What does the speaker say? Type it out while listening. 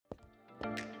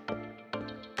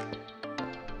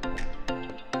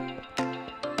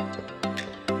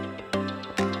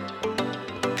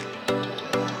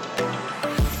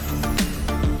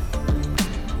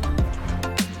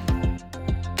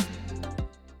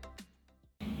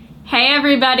Hey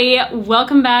everybody,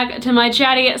 welcome back to my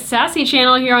chatty, sassy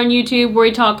channel here on YouTube where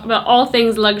we talk about all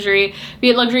things luxury, be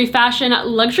it luxury fashion,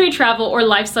 luxury travel, or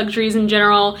life's luxuries in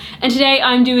general. And today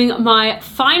I'm doing my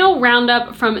final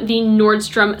roundup from the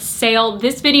Nordstrom sale.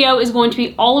 This video is going to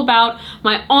be all about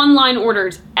my online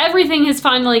orders. Everything has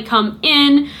finally come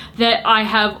in that I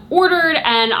have ordered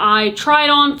and I tried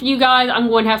on for you guys. I'm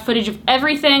going to have footage of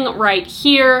everything right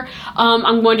here.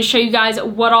 I'm going to show you guys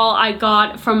what all I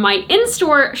got from my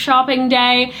in-store shopping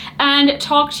day and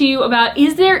talk to you about,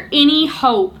 is there any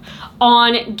hope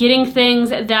on getting things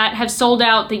that have sold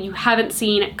out that you haven't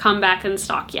seen come back in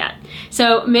stock yet?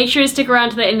 So make sure to stick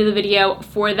around to the end of the video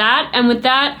for that. And with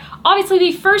that, obviously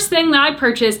the first thing that I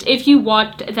purchased, if you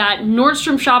watched that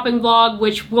Nordstrom shopping vlog,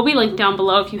 which will be linked down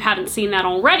below if you haven't seen that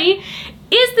already,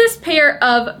 is this pair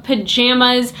of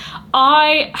pajamas.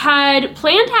 I had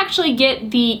planned to actually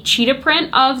get the cheetah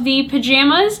print of the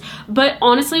pajamas, but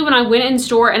honestly when I went in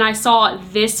store and I saw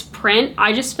this print,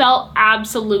 I just fell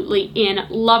absolutely in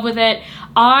love with it.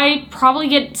 I probably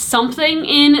get something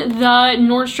in the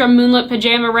Nordstrom Moonlit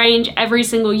pajama range every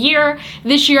single year.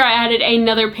 This year I added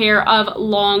another pair of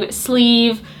long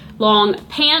sleeve, long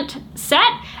pant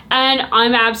set, and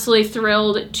I'm absolutely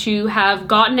thrilled to have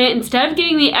gotten it. Instead of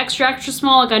getting the extra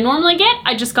small like I normally get,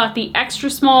 I just got the extra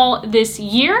small this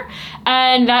year,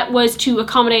 and that was to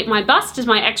accommodate my bust, as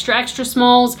my extra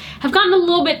smalls have gotten a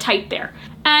little bit tight there.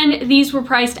 And these were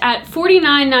priced at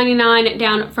 $49.99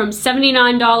 down from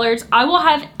 $79. I will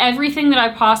have everything that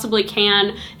I possibly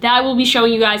can that I will be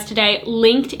showing you guys today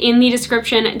linked in the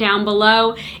description down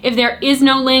below. If there is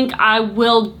no link, I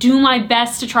will do my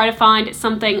best to try to find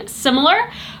something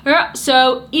similar.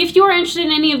 So if you are interested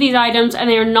in any of these items and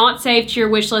they are not saved to your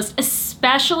wish list,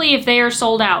 especially if they are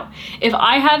sold out, if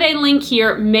I have a link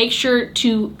here, make sure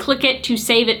to click it, to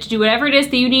save it, to do whatever it is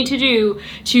that you need to do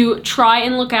to try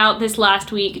and look out this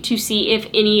last week to see if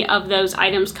any of those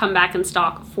items come back in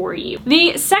stock for you.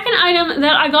 The second item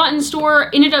that I got in store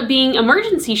ended up being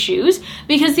emergency shoes,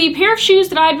 because the pair of shoes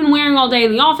that I had been wearing all day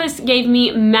in the office gave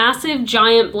me massive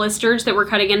giant blisters that were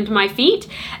cutting into my feet.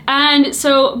 And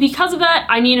so because of that,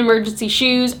 I need emergency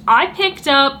shoes. I picked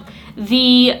up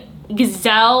the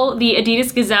Gazelle, the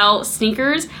Adidas Gazelle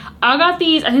sneakers. I got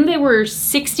these, I think they were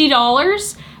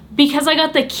 $60 because I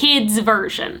got the kids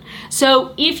version.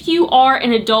 So if you are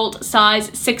an adult size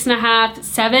 6.5,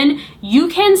 7, you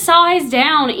can size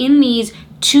down in these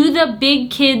to the big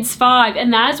kids 5,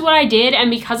 and that is what I did. And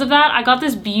because of that, I got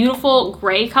this beautiful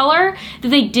gray color that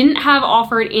they didn't have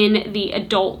offered in the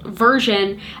adult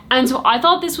version. And so I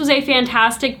thought this was a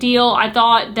fantastic deal. I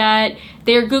thought that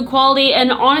they're good quality,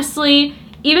 and honestly,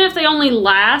 even if they only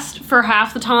last for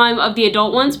half the time of the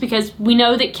adult ones, because we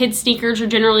know that kids sneakers are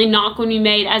generally not going to be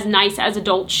made as nice as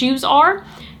adult shoes are,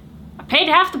 I paid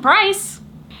half the price.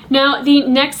 Now, the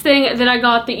next thing that I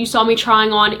got that you saw me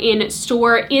trying on in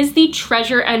store is the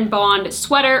Treasure and Bond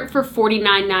sweater for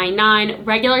 $49.99,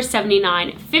 regular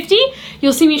 $79.50.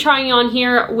 You'll see me trying it on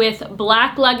here with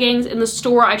black leggings. In the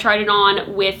store, I tried it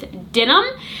on with denim,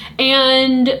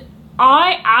 and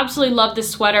I absolutely love this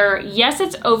sweater. Yes,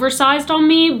 it's oversized on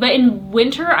me, but in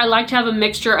winter, I like to have a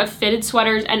mixture of fitted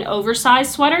sweaters and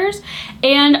oversized sweaters,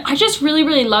 and I just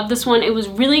really love this one. It was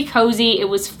really cozy, it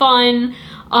was fun.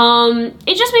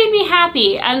 It just made me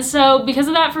happy, and so because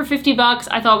of that, for 50 bucks,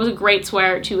 I thought it was a great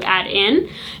sweater to add in.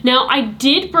 Now, I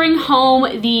did bring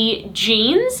home the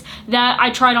jeans that I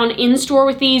tried on in store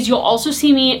with these. You'll also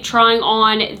see me trying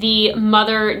on the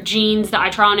mother jeans that I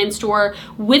try on in store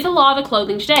with a lot of the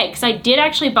clothing today, because I did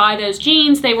actually buy those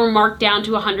jeans. They were marked down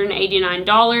to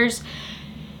 $189.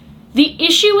 The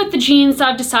issue with the jeans that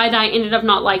I've decided I ended up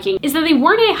not liking is that they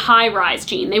weren't a high-rise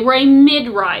jean, they were a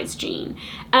mid-rise jean.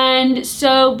 And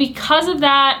so because of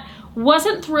that,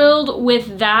 wasn't thrilled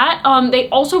with that. They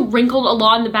also wrinkled a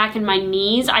lot in the back of my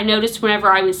knees. I noticed whenever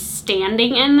I was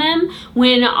standing in them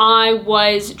when I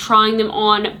was trying them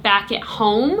on back at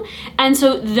home. And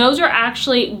so those are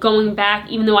actually going back,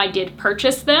 even though I did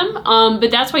purchase them. But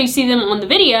that's why you see them on the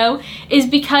video, is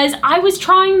because I was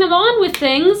trying them on with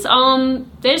things.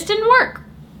 They just didn't work.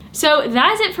 So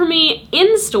that is it for me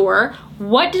in store.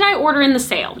 What did I order in the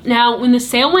sale? Now, when the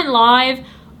sale went live,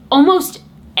 almost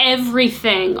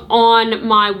everything on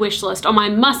my wish list, on my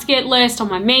must get list, on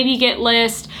my maybe get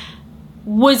list,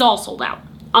 was all sold out.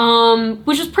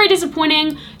 which was pretty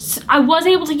disappointing. I was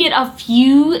able to get a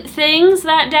few things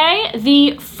that day.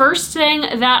 The first thing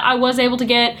that I was able to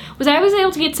get was I was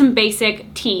able to get some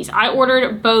basic tees. I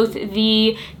ordered both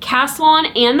the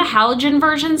Caslon and the Halogen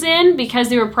versions in because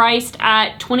they were priced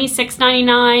at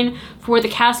 $26.99 for the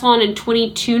Caslon and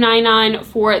 $22.99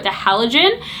 for the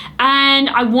Halogen, and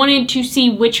I wanted to see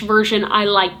which version I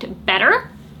liked better.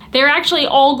 They're actually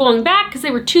all going back because they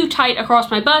were too tight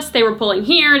across my bust. They were pulling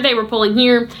here, they were pulling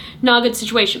here. Not a good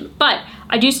situation, but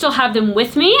I do still have them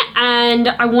with me, and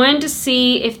I wanted to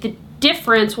see if the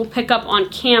difference will pick up on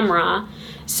camera.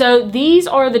 So these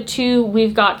are the two.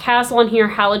 We've got Caslon here,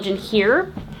 Halogen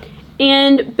here,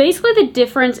 and basically the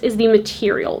difference is the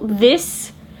material.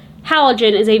 This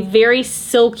Halogen is a very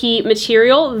silky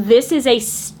material. This is a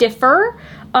stiffer,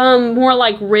 more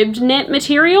like ribbed knit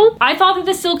material. I thought that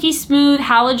the silky smooth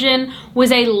Halogen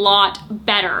was a lot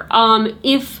better.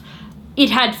 If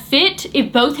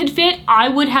both had fit, I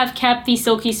would have kept the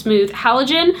silky smooth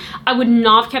Halogen. I would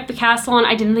not have kept the Caslon.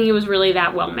 I didn't think it was really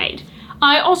that well made.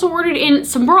 I also ordered in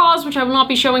some bras, which I will not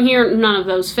be showing here. None of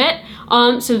those fit.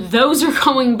 So those are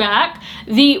going back.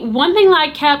 The one thing that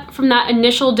I kept from that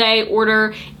initial day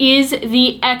order is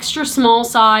the extra small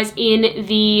size in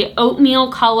the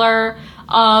oatmeal color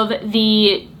of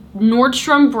the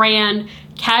Nordstrom brand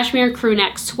Cashmere crew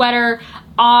neck sweater.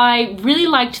 I really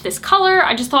liked this color.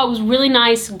 I just thought it was really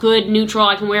nice, good, neutral.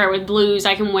 I can wear it with blues,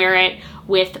 I can wear it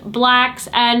with blacks,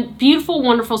 and beautiful,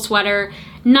 wonderful sweater.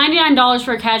 $99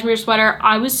 for a cashmere sweater,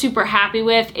 I was super happy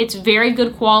with. It's very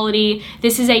good quality.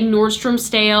 This is a Nordstrom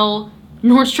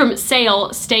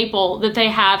sale staple that they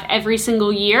have every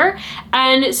single year.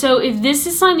 And so if this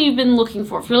is something you've been looking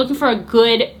for, if you're looking for a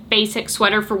good basic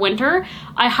sweater for winter,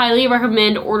 I highly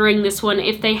recommend ordering this one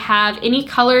if they have any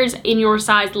colors in your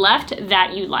size left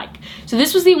that you like. So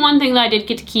this was the one thing that I did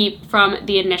get to keep from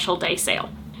the initial day sale.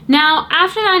 Now,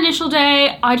 after that initial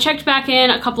day, I checked back in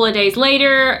a couple of days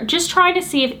later, just trying to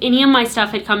see if any of my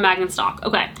stuff had come back in stock.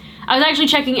 Okay, I was actually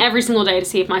checking every single day to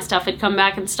see if my stuff had come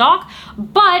back in stock,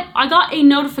 but I got a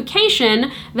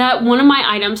notification that one of my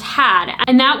items had,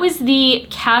 and that was the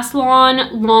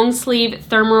Caslon long sleeve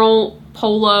thermal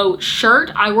polo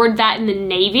shirt. I ordered that in the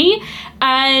navy,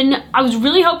 and I was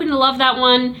really hoping to love that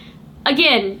one.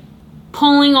 Again,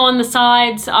 pulling on the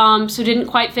sides, so didn't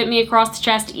quite fit me across the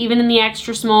chest, even in the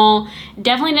extra small.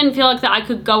 Definitely didn't feel like that I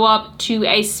could go up to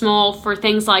a small for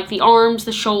things like the arms,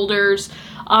 the shoulders.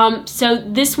 So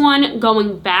this one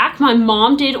going back, my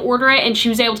mom did order it and she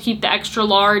was able to keep the extra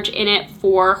large in it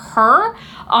for her.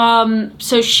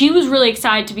 So she was really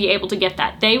excited to be able to get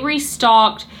that. They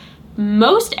restocked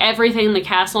most everything in the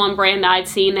Caslon brand that I'd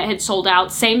seen that had sold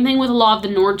out. Same thing with a lot of the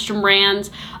Nordstrom brands.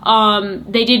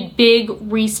 They did big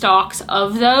restocks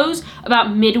of those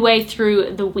about midway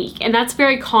through the week, and that's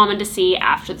very common to see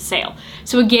after the sale.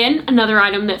 So again, another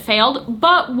item that failed,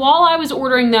 but while I was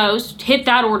ordering those, hit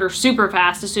that order super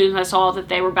fast as soon as I saw that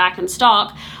they were back in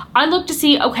stock, I looked to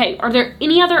see, okay, are there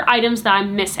any other items that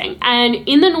I'm missing? And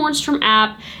in the Nordstrom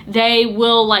app, they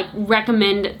will like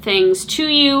recommend things to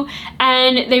you,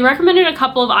 and they recommended a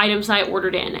couple of items that I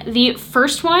ordered in. The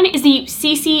first one is the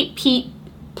CeCe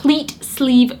pleat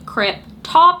sleeve crip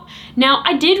top. Now,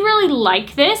 I did really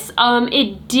like this.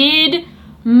 It did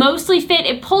mostly fit.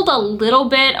 It pulled a little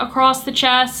bit across the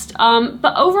chest,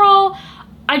 but overall,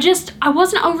 I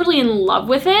wasn't overly in love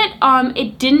with it.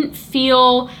 It didn't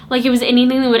feel like it was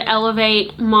anything that would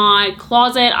elevate my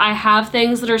closet. I have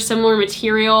things that are similar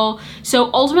material. So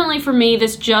ultimately for me,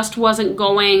 this just wasn't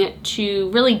going to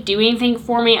really do anything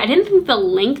for me. I didn't think the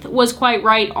length was quite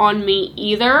right on me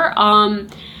either.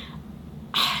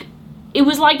 It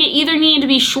was like it either needed to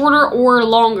be shorter or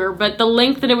longer, but the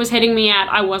length that it was hitting me at,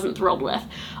 I wasn't thrilled with.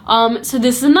 So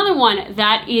this is another one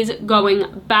that is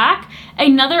going back.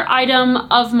 Another item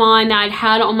of mine that I'd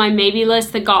had on my maybe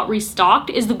list that got restocked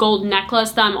is the gold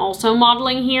necklace that I'm also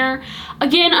modeling here.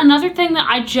 Again, another thing that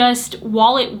I just,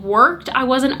 while it worked, I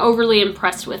wasn't overly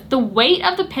impressed with. The weight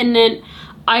of the pendant,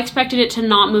 I expected it to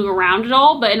not move around at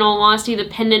all, but in all honesty, the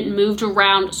pendant moved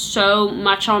around so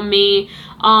much on me.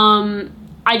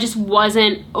 I just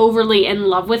wasn't overly in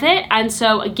love with it. And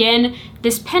so again,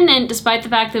 this pendant, despite the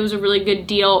fact that it was a really good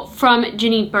deal from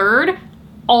Jenny Bird,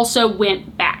 also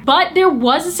went back. But there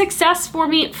was a success for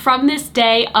me from this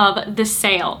day of the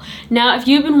sale. Now, if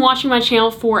you've been watching my channel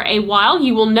for a while,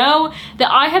 you will know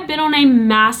that I have been on a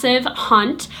massive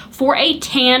hunt for a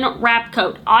tan wrap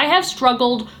coat. I have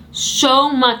struggled so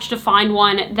much to find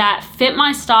one that fit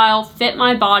my style, fit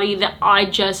my body, that I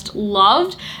just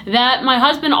loved, that my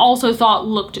husband also thought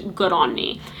looked good on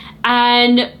me.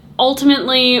 And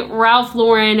ultimately, Ralph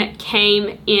Lauren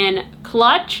came in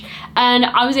clutch, and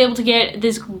I was able to get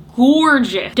this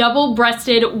gorgeous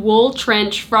double-breasted wool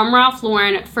trench from Ralph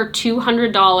Lauren for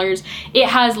 $200. It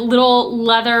has little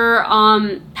leather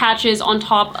patches on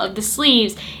top of the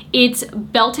sleeves. It's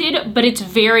belted, but it's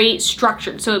very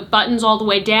structured, so it buttons all the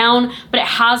way down, but it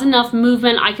has enough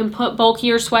movement. I can put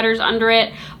bulkier sweaters under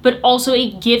it, but also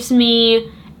it gives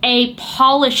me a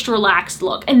polished, relaxed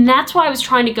look. And that's why I was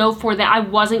trying to go for that I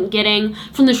wasn't getting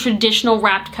from the traditional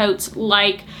wrapped coats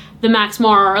like the Max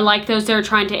Mara, or like those that are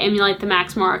trying to emulate the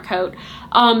Max Mara coat.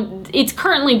 It's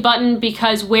currently buttoned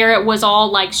because where it was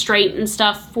all like straight and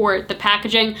stuff for the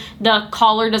packaging, the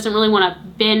collar doesn't really want to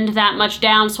bend that much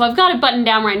down. So I've got it buttoned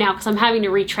down right now because I'm having to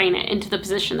retrain it into the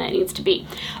position that it needs to be.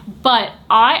 But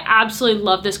I absolutely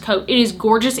love this coat. It is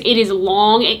gorgeous. It is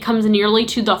long. It comes nearly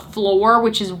to the floor,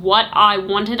 which is what I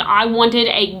wanted. I wanted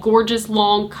a gorgeous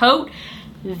long coat.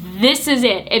 This is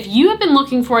it. If you have been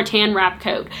looking for a tan wrap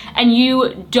coat and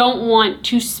you don't want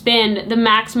to spend the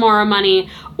Max Mara money,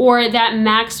 or that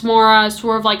Max Mara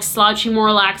sort of like slouchy, more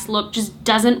relaxed look just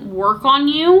doesn't work on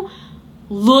you,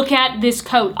 look at this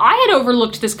coat. I had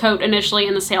overlooked this coat initially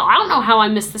in the sale. I don't know how I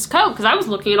missed this coat because I was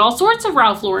looking at all sorts of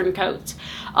Ralph Lauren coats.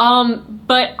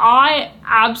 But I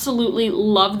absolutely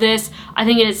love this. I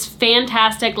think it is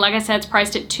fantastic. Like I said, it's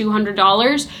priced at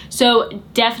 $200. So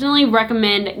definitely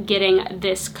recommend getting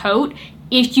this coat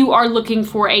if you are looking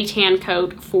for a tan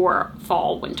coat for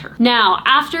fall, winter. Now,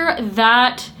 after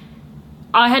that,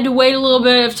 I had to wait a little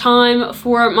bit of time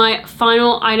for my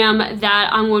final item that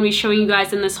I'm going to be showing you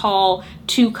guys in this haul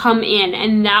to come in,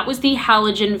 and that was the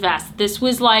Halogen Vest. This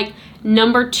was like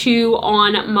number 2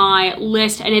 on my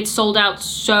list, and it sold out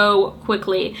so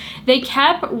quickly. They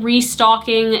kept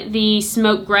restocking the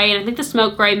smoke gray, and I think the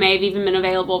smoke gray may have even been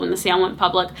available when the sale went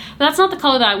public, but that's not the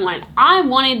color that I wanted. I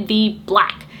wanted the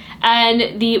black,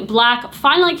 and the black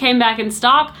finally came back in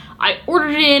stock. I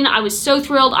ordered it in. I was so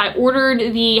thrilled. I ordered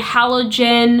the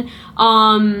Halogen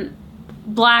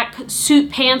black suit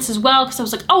pants as well because I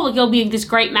was like, oh, like, it'll be this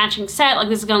great matching set. Like,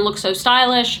 this is gonna look so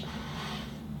stylish.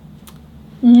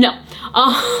 No.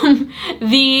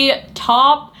 The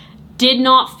top did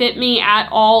not fit me at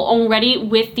all already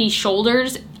with the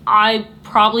shoulders. I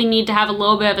probably need to have a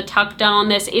little bit of a tuck done on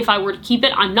this if I were to keep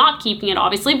it. I'm not keeping it,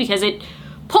 obviously, because it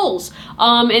pulls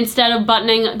instead of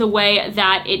buttoning the way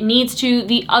that it needs to.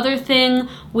 The other thing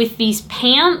with these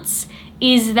pants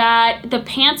is that the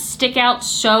pants stick out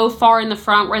so far in the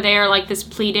front where they are like this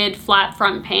pleated flat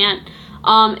front pant.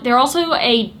 They're also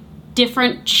a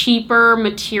different, cheaper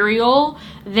material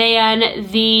than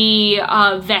the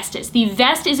vest is. The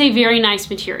vest is a very nice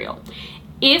material.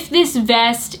 If this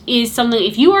vest is something,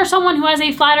 if you are someone who has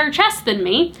a flatter chest than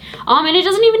me, and it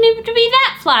doesn't even need to be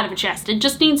that flat of a chest, it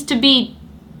just needs to be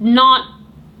not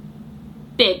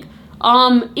big.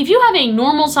 If you have a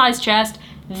normal size chest,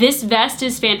 this vest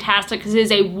is fantastic because it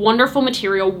is a wonderful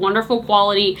material, wonderful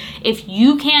quality. If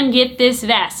you can get this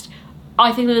vest,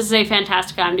 I think this is a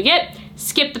fantastic item to get.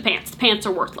 Skip the pants. The pants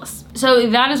are worthless. So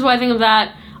that is what I think of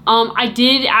that. I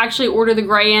did actually order the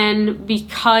gray in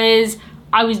because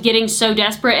I was getting so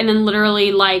desperate, and then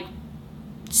literally like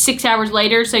 6 hours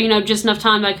later, so you know, just enough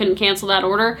time I couldn't cancel that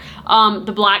order,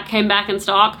 the black came back in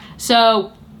stock.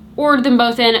 So ordered them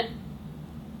both in.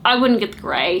 I wouldn't get the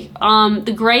gray.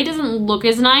 The gray doesn't look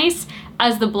as nice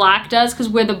as the black does because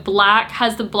where the black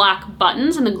has the black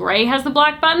buttons and the gray has the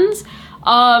black buttons,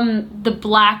 the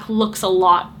black looks a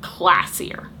lot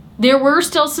classier. There were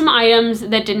still some items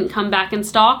that didn't come back in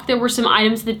stock. There were some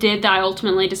items that did that I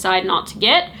ultimately decided not to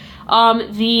get.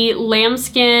 The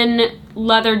lambskin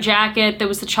leather jacket, that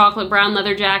was the chocolate brown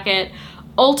leather jacket.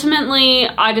 Ultimately,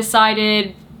 I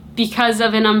decided, because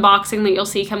of an unboxing that you'll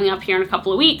see coming up here in a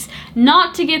couple of weeks,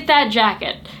 not to get that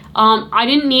jacket. I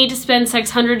didn't need to spend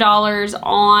 $600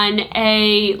 on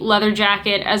a leather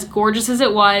jacket, as gorgeous as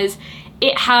it was.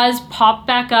 It has popped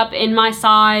back up in my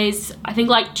size, I think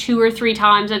like 2 or 3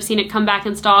 times I've seen it come back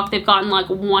in stock. They've gotten like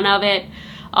one of it.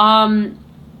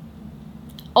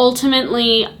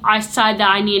 Ultimately, I decided that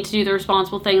I needed to do the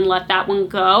responsible thing and let that one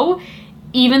go,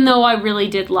 even though I really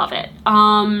did love it.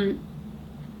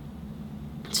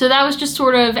 So that was just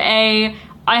sort of I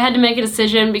had to make a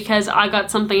decision because I got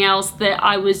something else that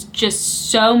I was just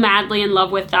so madly in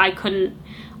love with that I couldn't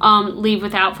leave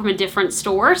without from a different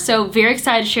store. So very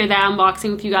excited to share that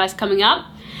unboxing with you guys coming up.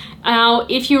 Now,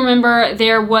 if you remember,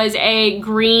 there was a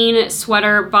green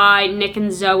sweater by Nic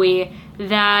and Zoe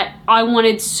that I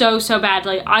wanted so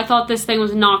badly. I thought this thing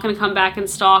was not going to come back in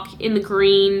stock in the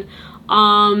green,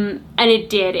 and it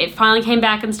did. It finally came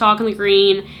back in stock in the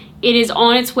green. It is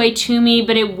on its way to me,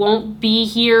 but it won't be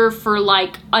here for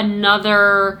like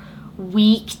another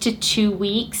week to 2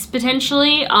 weeks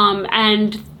potentially,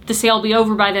 and the sale will be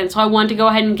over by then. So I wanted to go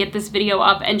ahead and get this video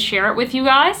up and share it with you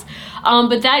guys.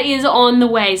 But that is on the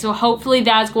way. So hopefully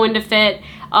that's going to fit.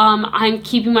 I'm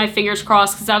keeping my fingers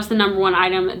crossed because that was the #1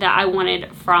 item that I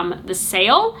wanted from the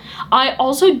sale. I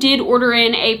also did order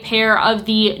in a pair of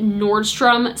the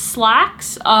Nordstrom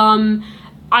slacks.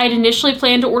 I had initially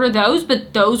planned to order those,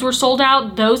 but those were sold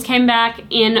out. Those came back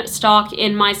in stock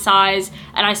in my size,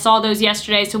 and I saw those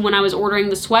yesterday. So when I was ordering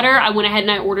the sweater, I went ahead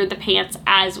and I ordered the pants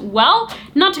as well.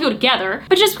 Not to go together,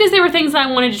 but just because they were things that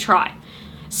I wanted to try.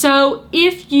 So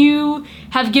if you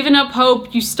have given up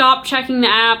hope, you stop checking the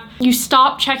app, you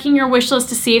stop checking your wish list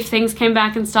to see if things came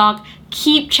back in stock,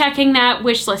 keep checking that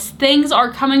wish list. Things are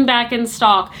coming back in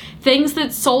stock. Things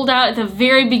that sold out at the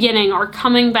very beginning are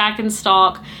coming back in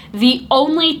stock. The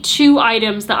only 2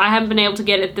 items that I haven't been able to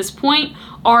get at this point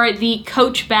are the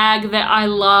Coach bag that I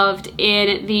loved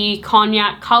in the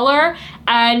cognac color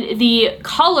and the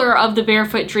color of the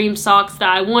Barefoot Dream socks that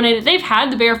I wanted. They've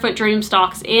had the Barefoot Dream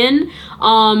socks in.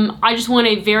 I just want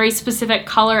a very specific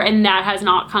color, and that has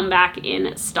not come back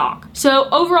in stock. So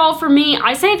overall for me,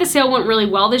 I say the sale went really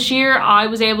well this year. I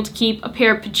was able to keep a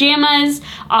pair of pajamas.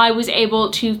 I was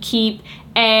able to keep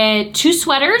 2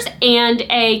 sweaters and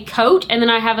a coat, and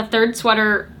then I have a 3rd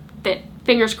sweater that,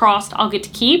 fingers crossed, I'll get to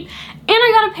keep. And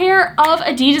I got a pair of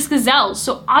Adidas Gazelles,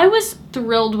 so I was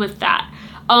thrilled with that.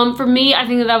 For me, I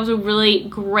think that was a really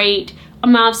great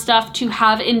amount of stuff to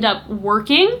have end up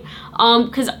working,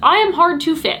 because I am hard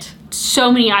to fit.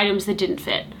 So many items that didn't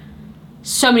fit.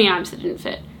 So many items that didn't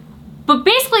fit. But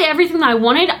basically everything that I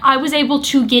wanted, I was able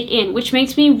to get in, which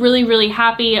makes me really, really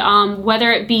happy,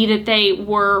 whether it be that they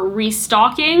were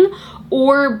restocking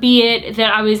or be it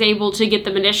that I was able to get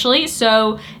them initially.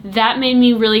 So that made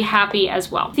me really happy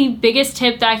as well. The biggest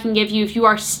tip that I can give you if you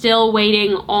are still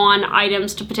waiting on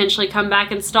items to potentially come back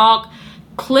in stock,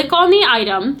 click on the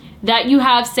item that you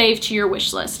have saved to your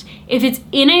wish list. If it's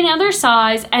in another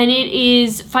size and it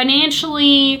is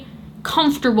financially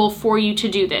comfortable for you to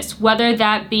do this, whether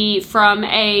that be from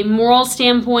a moral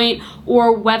standpoint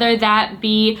or whether that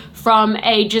be from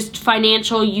a just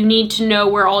financial, you need to know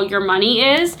where all your money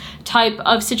is type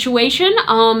of situation,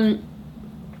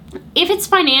 if it's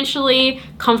financially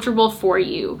comfortable for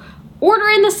you, order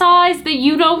in the size that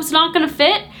you know is not going to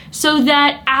fit, so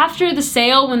that after the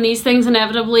sale, when these things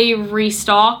inevitably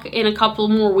restock in a couple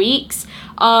more weeks,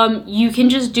 you can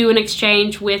just do an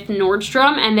exchange with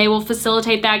Nordstrom and they will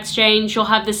facilitate that exchange. You'll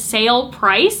have the sale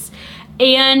price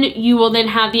and you will then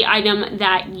have the item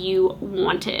that you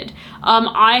wanted.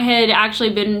 I had actually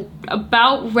been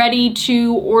about ready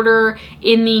to order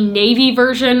in the navy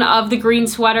version of the green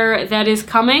sweater that is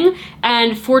coming,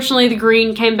 and fortunately the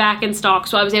green came back in stock,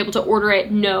 so I was able to order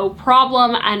it no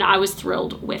problem, and I was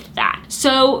thrilled with that.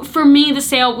 So for me, the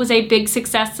sale was a big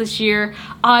success this year.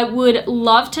 I would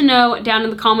love to know down in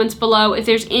the comments below if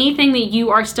there's anything that you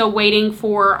are still waiting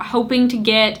for, hoping to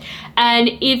get, and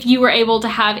if you were able to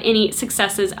have any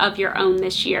successes of your own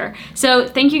this year. So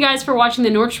thank you guys for watching the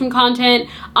Nordstrom content.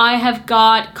 I have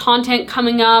got content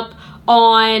coming up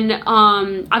on,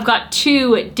 I've got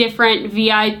 2 different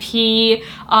VIP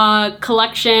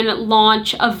collection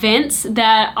launch events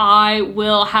that I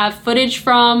will have footage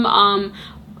from.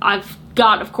 I've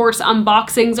got, of course,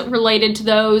 unboxings related to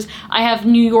those. I have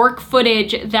New York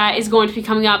footage that is going to be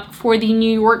coming up for the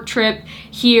New York trip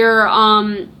here,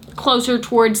 closer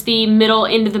towards the middle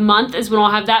end of the month is when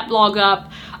I'll have that vlog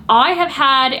up. I have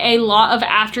had a lot of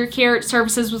aftercare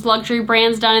services with luxury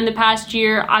brands done in the past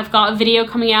year. I've got a video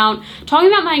coming out talking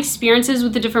about my experiences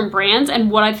with the different brands and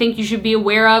what I think you should be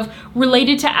aware of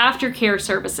related to aftercare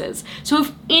services. So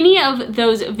if any of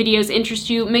those videos interest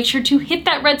you, make sure to hit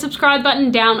that red subscribe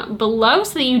button down below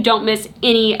so that you don't miss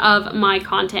any of my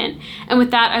content. And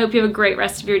with that, I hope you have a great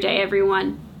rest of your day,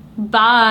 everyone. Bye.